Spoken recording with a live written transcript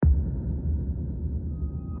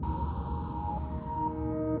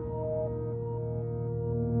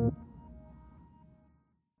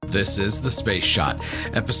This is The Space Shot,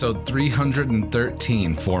 episode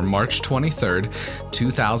 313 for March 23rd,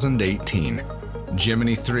 2018.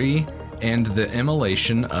 Gemini 3 and the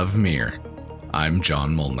Immolation of Mir. I'm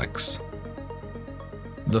John Molnix.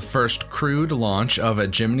 The first crewed launch of a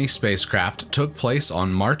Gemini spacecraft took place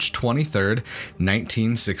on March 23,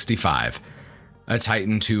 1965. A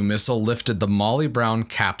Titan II missile lifted the Molly Brown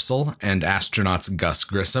capsule and astronauts Gus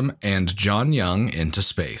Grissom and John Young into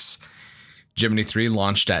space. Gemini 3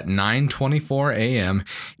 launched at 9:24 a.m.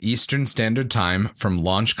 Eastern Standard Time from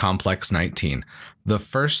Launch Complex 19, the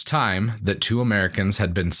first time that two Americans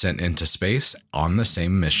had been sent into space on the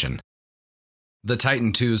same mission. The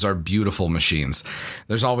Titan IIs are beautiful machines.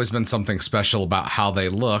 There's always been something special about how they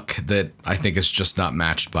look that I think is just not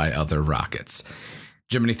matched by other rockets.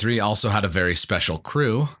 Gemini 3 also had a very special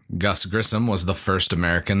crew. Gus Grissom was the first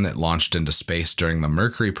American that launched into space during the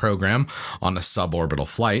Mercury program on a suborbital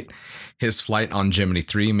flight. His flight on Gemini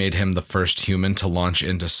 3 made him the first human to launch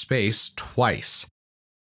into space twice.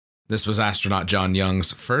 This was astronaut John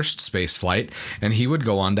Young's first space flight, and he would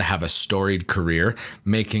go on to have a storied career,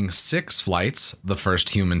 making 6 flights, the first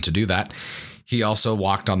human to do that. He also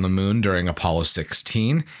walked on the moon during Apollo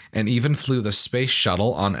 16 and even flew the space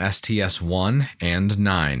shuttle on STS-1 and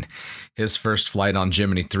 9. His first flight on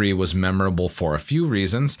Gemini 3 was memorable for a few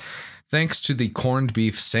reasons, thanks to the corned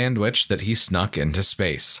beef sandwich that he snuck into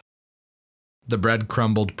space. The bread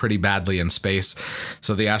crumbled pretty badly in space,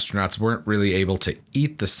 so the astronauts weren't really able to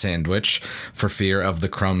eat the sandwich for fear of the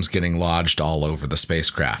crumbs getting lodged all over the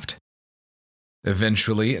spacecraft.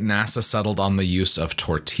 Eventually, NASA settled on the use of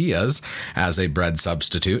tortillas as a bread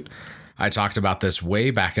substitute. I talked about this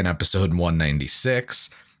way back in episode 196.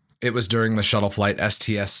 It was during the shuttle flight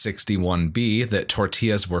STS-61B that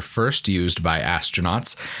tortillas were first used by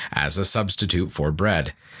astronauts as a substitute for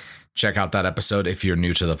bread. Check out that episode if you're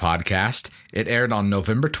new to the podcast. It aired on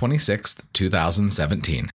November 26th,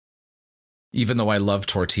 2017. Even though I love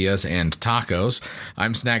tortillas and tacos,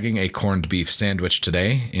 I'm snagging a corned beef sandwich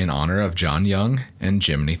today in honor of John Young and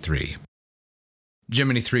Gemini 3.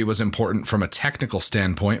 Gemini 3 was important from a technical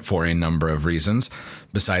standpoint for a number of reasons,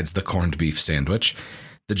 besides the corned beef sandwich.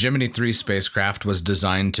 The Gemini 3 spacecraft was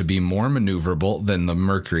designed to be more maneuverable than the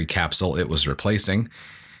Mercury capsule it was replacing.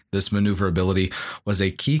 This maneuverability was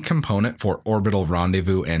a key component for orbital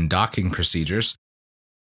rendezvous and docking procedures.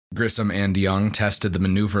 Grissom and Young tested the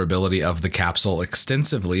maneuverability of the capsule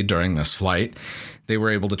extensively during this flight. They were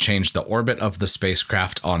able to change the orbit of the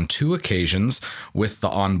spacecraft on 2 occasions with the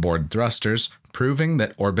onboard thrusters, proving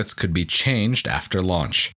that orbits could be changed after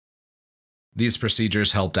launch. These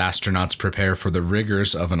procedures helped astronauts prepare for the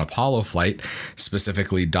rigors of an Apollo flight,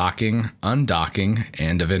 specifically docking, undocking,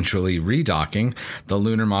 and eventually redocking the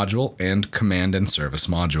lunar module and command and service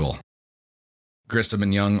module. Grissom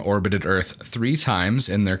and Young orbited Earth 3 times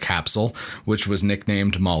in their capsule, which was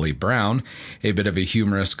nicknamed Molly Brown, a bit of a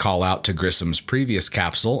humorous call-out to Grissom's previous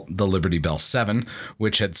capsule, the Liberty Bell 7,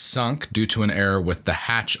 which had sunk due to an error with the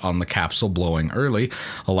hatch on the capsule blowing early,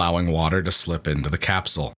 allowing water to slip into the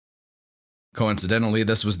capsule. Coincidentally,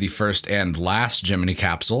 this was the first and last Gemini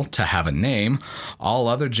capsule to have a name. All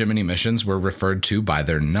other Gemini missions were referred to by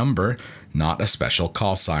their number, not a special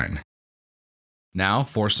call sign. Now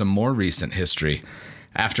for some more recent history.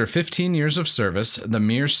 After 15 years of service, the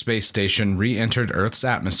Mir space station re-entered Earth's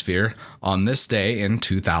atmosphere on this day in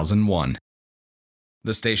 2001.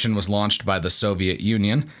 The station was launched by the Soviet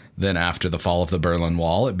Union. Then after the fall of the Berlin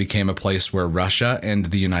Wall, it became a place where Russia and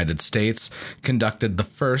the United States conducted the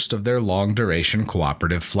first of their long-duration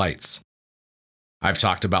cooperative flights. I've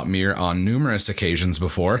talked about Mir on numerous occasions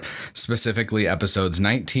before, specifically episodes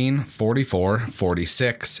 19, 44,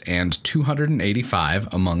 46, and 285,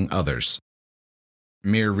 among others.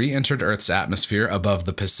 Mir re-entered Earth's atmosphere above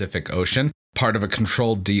the Pacific Ocean, part of a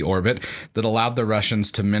controlled deorbit that allowed the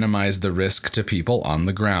Russians to minimize the risk to people on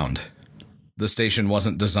the ground. The station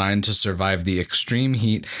wasn't designed to survive the extreme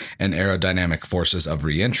heat and aerodynamic forces of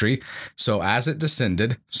re-entry, so as it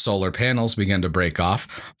descended, solar panels began to break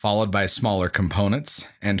off, followed by smaller components,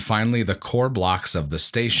 and finally the core blocks of the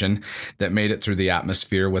station that made it through the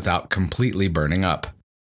atmosphere without completely burning up.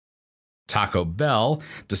 Taco Bell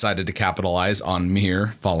decided to capitalize on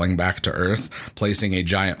Mir falling back to Earth, placing a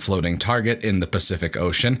giant floating target in the Pacific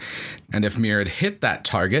Ocean, and if Mir had hit that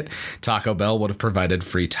target, Taco Bell would have provided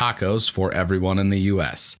free tacos for everyone in the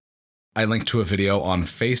US. I linked to a video on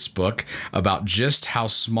Facebook about just how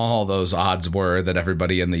small those odds were that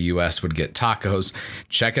everybody in the US would get tacos.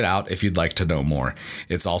 Check it out if you'd like to know more.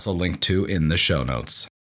 It's also linked to in the show notes.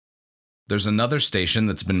 There's another station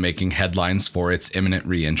that's been making headlines for its imminent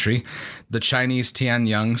re-entry. The Chinese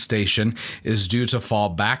Tianyang station is due to fall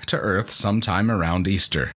back to Earth sometime around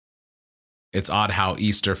Easter. It's odd how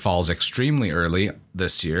Easter falls extremely early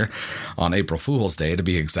this year, on April Fool's Day to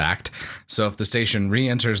be exact, so if the station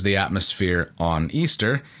re-enters the atmosphere on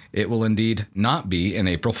Easter, it will indeed not be an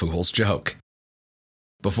April Fool's joke.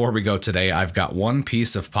 Before we go today, I've got one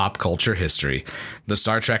piece of pop culture history. The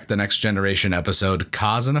Star Trek The Next Generation episode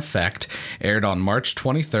Cause and Effect aired on March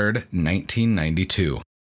 23, 1992.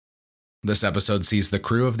 This episode sees the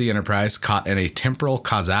crew of the Enterprise caught in a temporal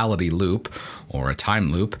causality loop, or a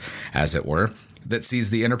time loop, as it were, that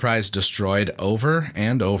sees the Enterprise destroyed over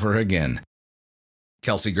and over again.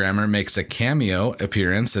 Kelsey Grammer makes a cameo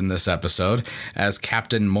appearance in this episode as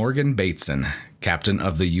Captain Morgan Bateson, captain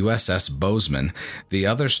of the USS Bozeman, the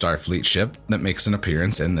other Starfleet ship that makes an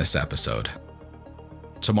appearance in this episode.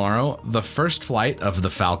 Tomorrow, the first flight of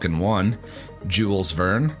the Falcon 1, Jules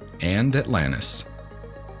Verne, and Atlantis.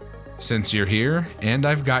 Since you're here, and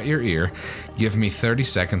I've got your ear, give me 30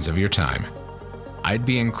 seconds of your time. I'd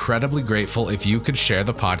be incredibly grateful if you could share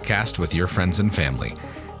the podcast with your friends and family.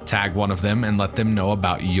 Tag one of them and let them know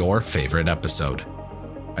about your favorite episode.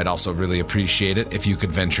 I'd also really appreciate it if you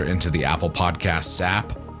could venture into the Apple Podcasts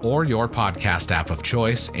app or your podcast app of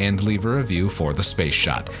choice and leave a review for The Space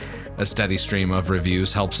Shot. A steady stream of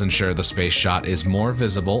reviews helps ensure The Space Shot is more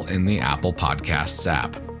visible in the Apple Podcasts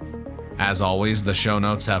app. As always, the show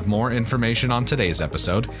notes have more information on today's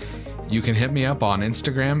episode. You can hit me up on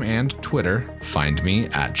Instagram and Twitter. Find me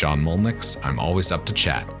at John Molnix. I'm always up to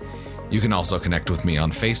chat. You can also connect with me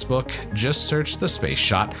on Facebook. Just search The Space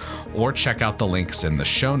Shot or check out the links in the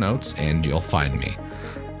show notes and you'll find me.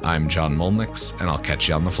 I'm John Molnix, and I'll catch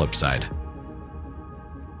you on the flip side.